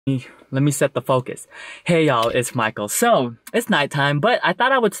Let me set the focus. Hey y'all, it's Michael. So, it's nighttime, but I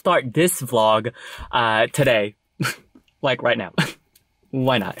thought I would start this vlog today. Like right now.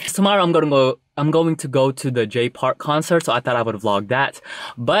 Why not? Tomorrow I'm going to go to the J Park concert, so I thought I would vlog that.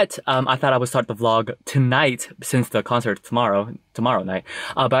 But I thought I would start the vlog tonight since the concert's tomorrow night.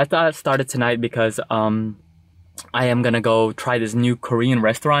 But I thought I'd start it tonight because I am gonna go try this new Korean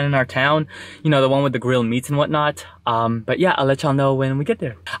restaurant in our town. You know, the one with the grilled meats and whatnot. But yeah, I'll let y'all know when we get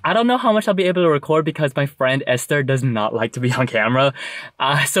there. I don't know how much I'll be able to record because my friend Esther does not like to be on camera.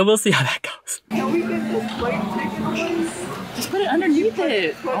 So we'll see how that goes. Can we get this plate chicken? Just put it underneath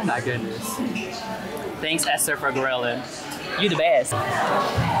it. Oh my goodness. Thanks Esther for grilling. You the best.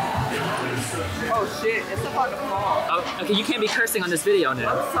 Oh shit, it's about to fall. Oh, okay, you can't be cursing on this video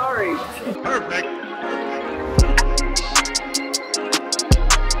now. I'm sorry. Perfect.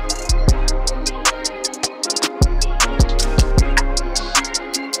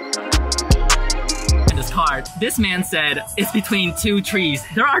 Card. This man said it's between two trees.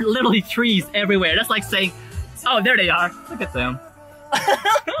 There are literally trees everywhere. That's like saying, oh, there they are. Look at them.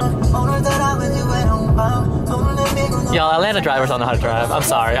 Y'all, Atlanta drivers don't know how to drive. I'm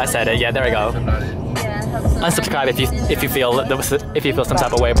sorry, I said it. Yeah, there we go. Unsubscribe if you feel some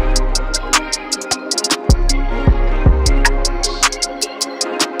type of way.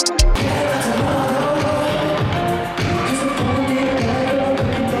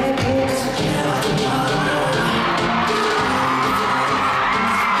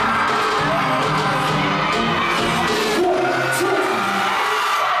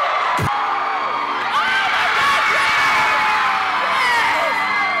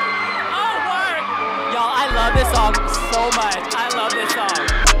 I love this song so much. I love this song.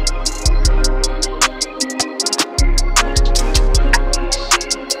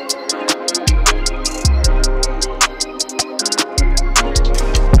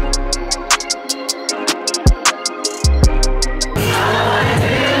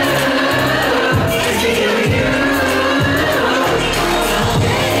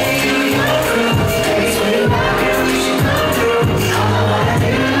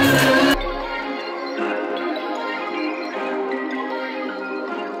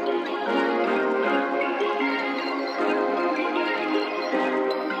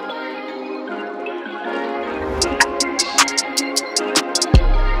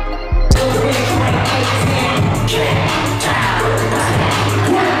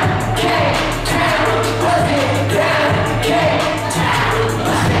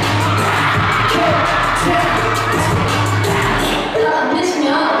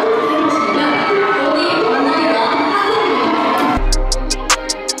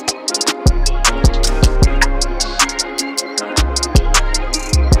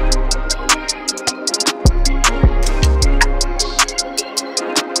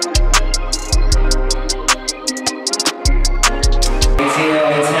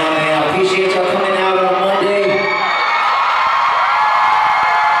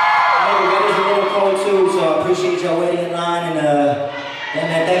 Appreciate y'all waiting in line, and yeah,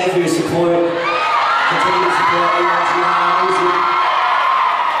 man, thank you for your support. Continue to support A1G music.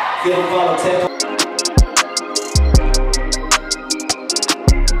 Feel and follow Tech.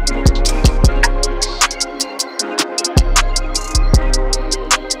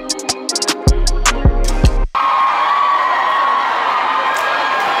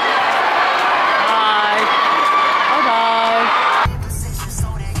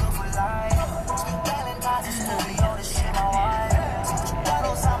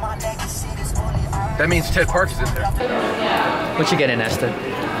 That means Ted Parks is in there. What you getting, Esther?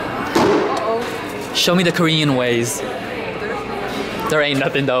 Show me the Korean ways. There ain't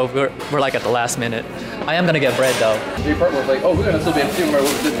nothing though. We're like at the last minute. I am gonna get bread though. J Park was like, oh, we're gonna still be able to see where we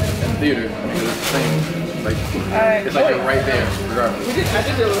did in the theater. I mean, it's the same. Like, it's like you're right there, regardless. I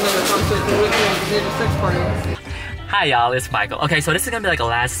did another concert the weekend. We did a sex party. Hi y'all, it's Michael. Okay, so this is gonna be like a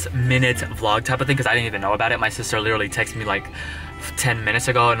last minute vlog type of thing because I didn't even know about it. My sister literally texted me like 10 minutes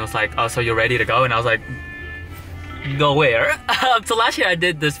ago and was like, oh, so you're ready to go? And I was like, go where? So last year I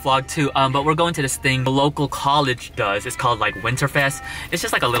did this vlog too, but we're going to this thing the local college does. It's called like WinterFest. It's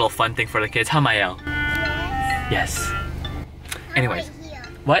just like a little fun thing for the kids. Huh, Mael? Yes. Anyways. I'm right here.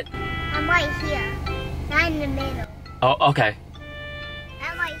 What? I'm right here. Not in the middle. Oh, okay.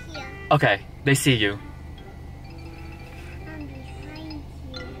 I'm right here. Okay, they see you. I'm behind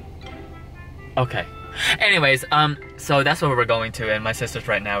you. Okay. Anyways, so that's where we're going to, and my sister's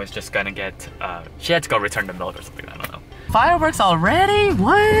right now is just gonna get, she had to go return the milk or something, I don't know. Fireworks already?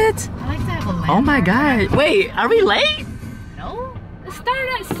 What? I like to have a lamp. Oh my god. Wait, are we late? No, it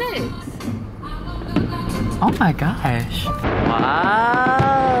started at 6. Oh my gosh.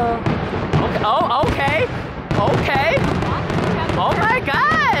 Wow.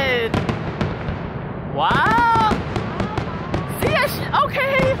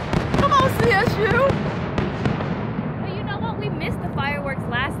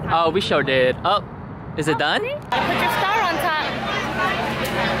 Oh, we sure did. Oh, is it done? Put your star on top.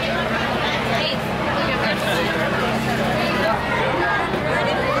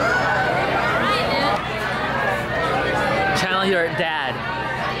 Channel your dad.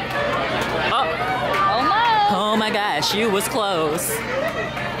 Oh, Almost. oh my gosh, you was close.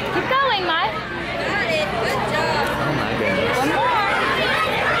 Keep going, Mike. Oh my goodness. One more.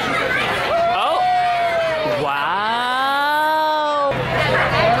 Oh, wow.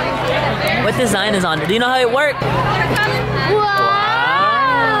 What design is on there? Do you know how it works?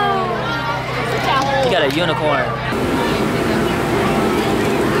 Wow. You got a unicorn.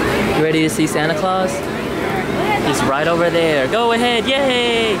 You ready to see Santa Claus? He's right over there. Go ahead,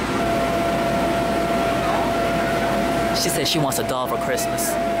 yay! She said she wants a doll for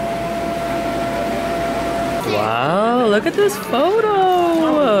Christmas. Wow, look at this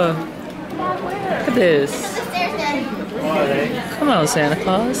photo! Look at this. Come on, Santa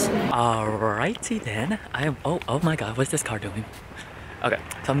Claus. Alrighty then. Oh my god, what's this car doing? Okay,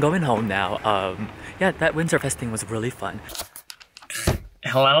 so I'm going home now. Yeah, that WinterFest thing was really fun.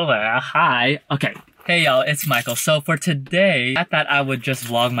 Hello there, hi. Okay, hey y'all, it's Michael. So for today, I thought I would just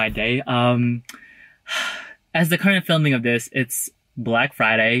vlog my day. As the current filming of this, it's Black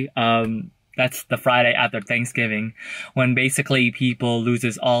Friday. That's the Friday after Thanksgiving, when basically people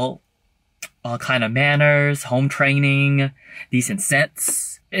loses all kind of manners, home training, decent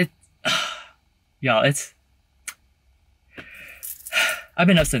sense. Y'all, I've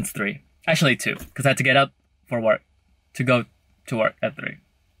been up since 3. Actually 2, because I had to get up for work, to go to work at 3.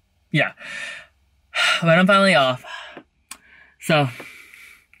 Yeah, but I'm finally off. So,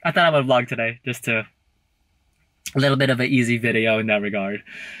 I thought I would vlog today, just to, a little bit of an easy video in that regard.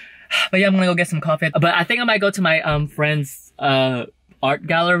 But yeah, I'm gonna go get some coffee. But I think I might go to my friend's art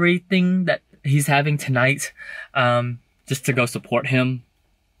gallery thing that he's having tonight, just to go support him.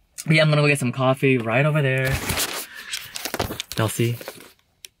 But yeah, I'm gonna go get some coffee right over there. Y'all see?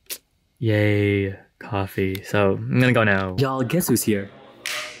 Yay, coffee. So I'm gonna go now. Y'all, guess who's here?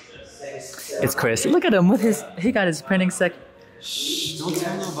 It's Chris. Look at him with he got his printing sec. Shh, don't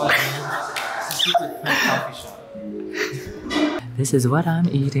tell nobody. It's a secret coffee shop. This is what I'm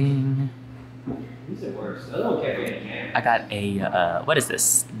eating. I got a, what is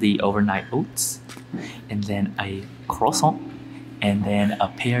this? The overnight oats, and then a croissant, and then a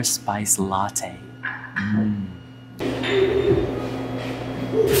pear spice latte. Mm.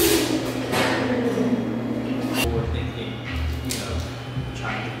 Thinking,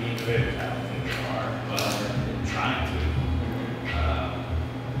 trying to be innovative, I don't think they are, but they're trying to.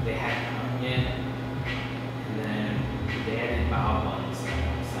 They had come in, and then they had inbound ones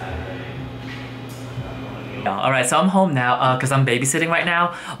on Saturday. Alright, so I'm home now because I'm babysitting right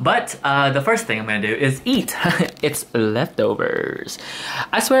now. But the first thing I'm gonna do is eat. It's leftovers.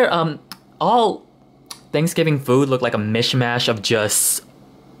 I swear, all Thanksgiving food look like a mishmash of just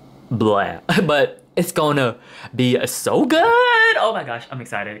blah. But it's gonna be so good! Oh my gosh, I'm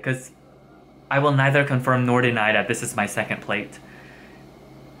excited because I will neither confirm nor deny that this is my second plate.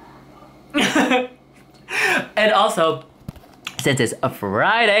 And also, since it's a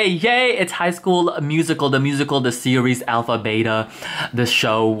Friday, yay, it's High School Musical, the series, Alpha, Beta, the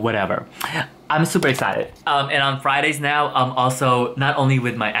show, whatever. I'm super excited. And on Fridays now, I'm also, not only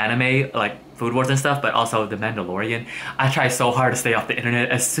with my anime, like Food Wars and stuff, but also The Mandalorian. I try so hard to stay off the internet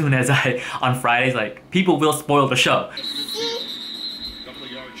as soon as on Fridays, like, people will spoil the show. Couple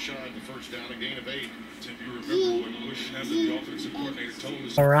of yards shy of the first down, a gain of 8. If you remember when Bush had the offensive coordinator told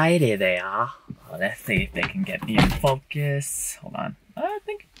us. Alrighty there. Let's see if they can get me in focus. Hold on. I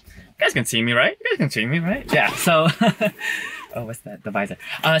think you guys can see me, right? You guys can see me, right? Yeah, so oh, what's that? The visor.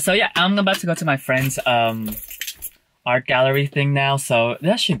 So yeah, I'm about to go to my friend's art gallery thing now, so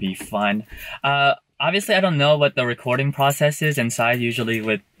that should be fun. Obviously I don't know what the recording process is inside usually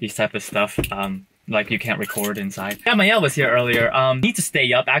with these type of stuff. Like you can't record inside. Yeah, Mayel was here earlier. Need to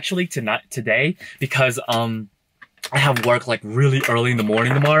stay up actually today because I have work like really early in the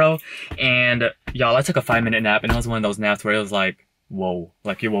morning tomorrow, and y'all, I took a 5-minute nap, and it was one of those naps where it was like, whoa,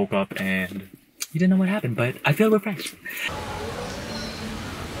 like you woke up and you didn't know what happened, but I feel refreshed.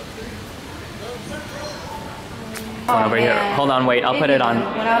 Over here. Hold on, wait. I'll put it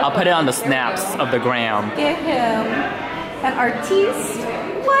on the snaps of the gram. Give him an artiste.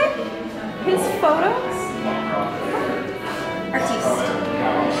 What? His photos? Artiste.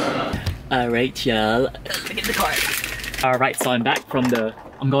 Alright, y'all. Let's get the car. Alright, so I'm back from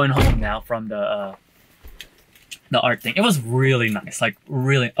I'm going home now from the art thing. It was really nice. Like,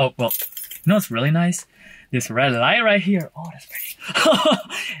 really. Oh, well, you know what's really nice? This red light right here. Oh, that's pretty.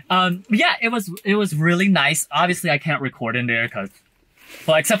 Yeah, it was really nice. Obviously, I can't record in there because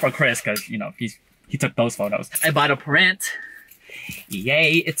Well, except for Chris, because, you know, he took those photos. I bought a print.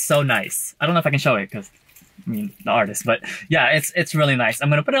 Yay, it's so nice. I don't know if I can show it, because, I mean, the artist, but yeah, it's really nice. I'm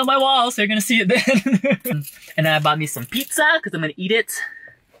gonna put it on my wall, so you're gonna see it then. And then I bought me some pizza, because I'm gonna eat it.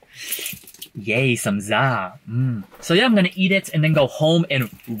 Yay, some za. So yeah, I'm gonna eat it and then go home and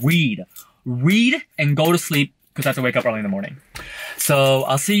read. Read and go to sleep, because I have to wake up early in the morning. So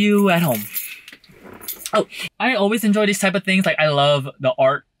I'll see you at home. Oh, I always enjoy these type of things. Like, I love the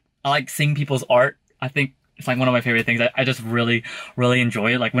art. I like seeing people's art. I think it's like one of my favorite things. I just really, really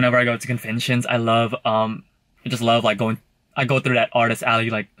enjoy it. Like, whenever I go to conventions, I love, I just love like I go through that artist alley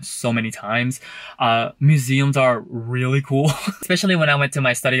like so many times. Museums are really cool, especially when I went to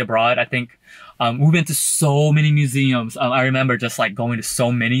my study abroad. I think, we went to so many museums. I remember just like going to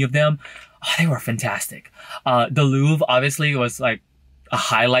so many of them. Oh, they were fantastic. The Louvre obviously was like a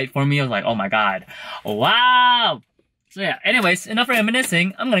highlight for me. I was like, oh my God. Wow. So yeah, anyways, enough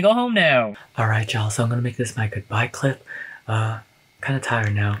reminiscing. I'm gonna go home now. Alright, y'all, so I'm gonna make this my goodbye clip. Kinda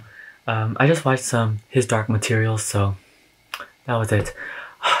tired now. I just watched some His Dark Materials, so that was it.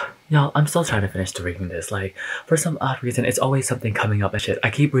 Y'all, I'm still trying to finish reading this. Like, for some odd reason, it's always something coming up and shit. I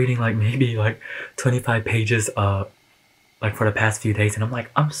keep reading like maybe like 25 pages like for the past few days, and I'm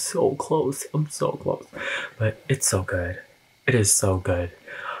like, I'm so close. I'm so close. But it's so good. It is so good.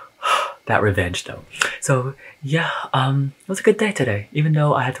 That revenge though. So yeah, it was a good day today. Even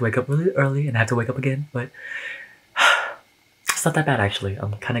though I had to wake up really early and I had to wake up again, but it's not that bad actually.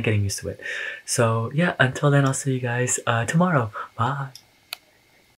 I'm kind of getting used to it. So yeah, until then, I'll see you guys tomorrow. Bye.